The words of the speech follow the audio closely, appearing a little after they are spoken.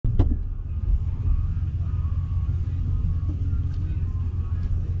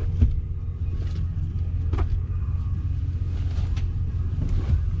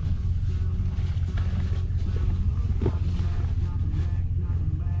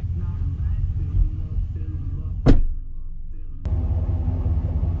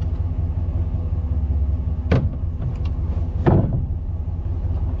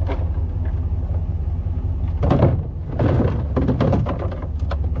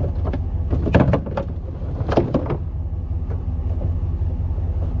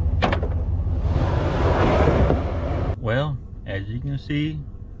can see,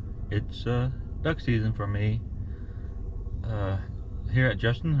 it's duck season for me. Here at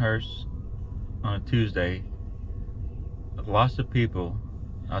Justin Hurst on a Tuesday, lots of people,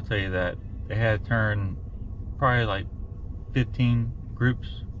 I'll tell you that. They had turned probably like 15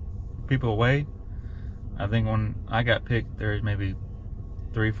 groups of people away. I think when I got picked, there's maybe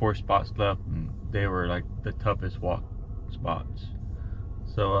 3-4 spots left, and they were like the toughest walk spots.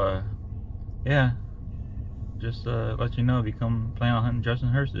 So yeah, just let you know, if you come plan on hunting Justin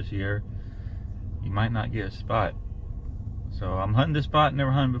Hurst this year, you might not get a spot. So I'm hunting this spot,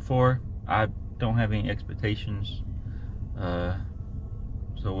 never hunted before. I don't have any expectations, so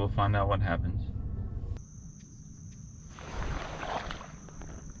we'll find out what happens.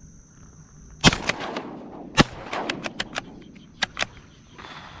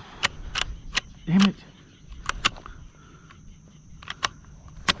 Damn it.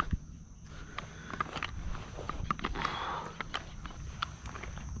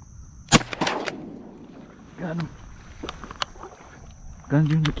 Got him. Gonna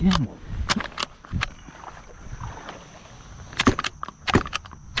do it again.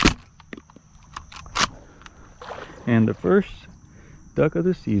 And the first duck of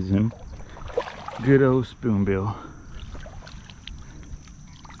the season, good old spoonbill.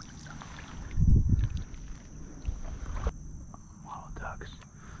 Mottled ducks.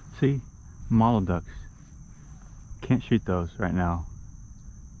 See? Mottled ducks. Can't shoot those right now.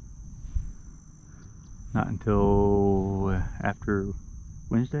 Not until after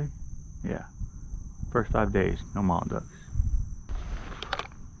Wednesday? Yeah. First 5 days, no mottled ducks.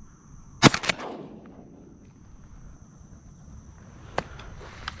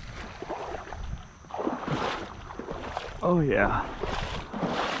 Oh yeah.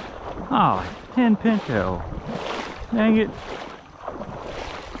 Oh, 10 pintail. Dang it.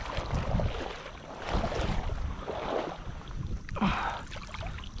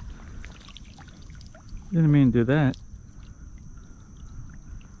 Didn't mean to do that.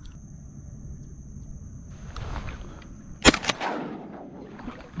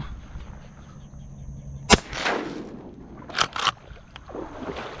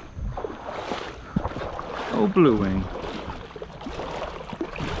 Oh, bluewing.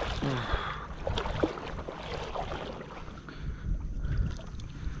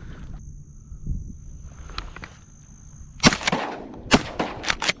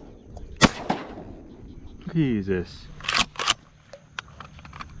 Jesus.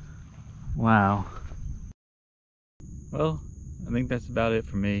 Wow. Well, I think that's about it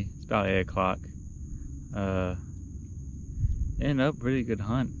for me. It's about 8 o'clock. Ended up really good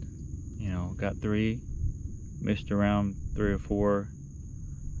hunt. You know, got 3, missed around 3 or 4.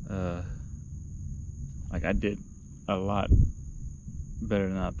 Like, I did a lot better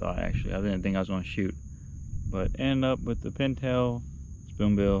than I thought, actually. I didn't think I was going to shoot. But ended up with the pintail,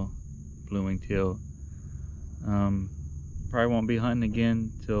 spoonbill, bluewing teal. Probably won't be hunting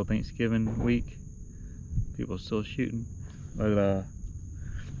again till Thanksgiving week. People still shooting. But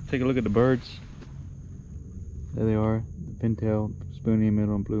take a look at the birds. There they are. The pintail, spoony in the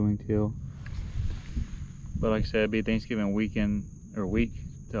middle, and bluewing teal. But like I said, it'll be Thanksgiving weekend or week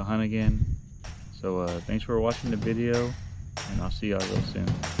till hunt again. So thanks for watching the video, and I'll see y'all real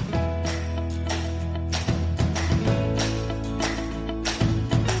soon.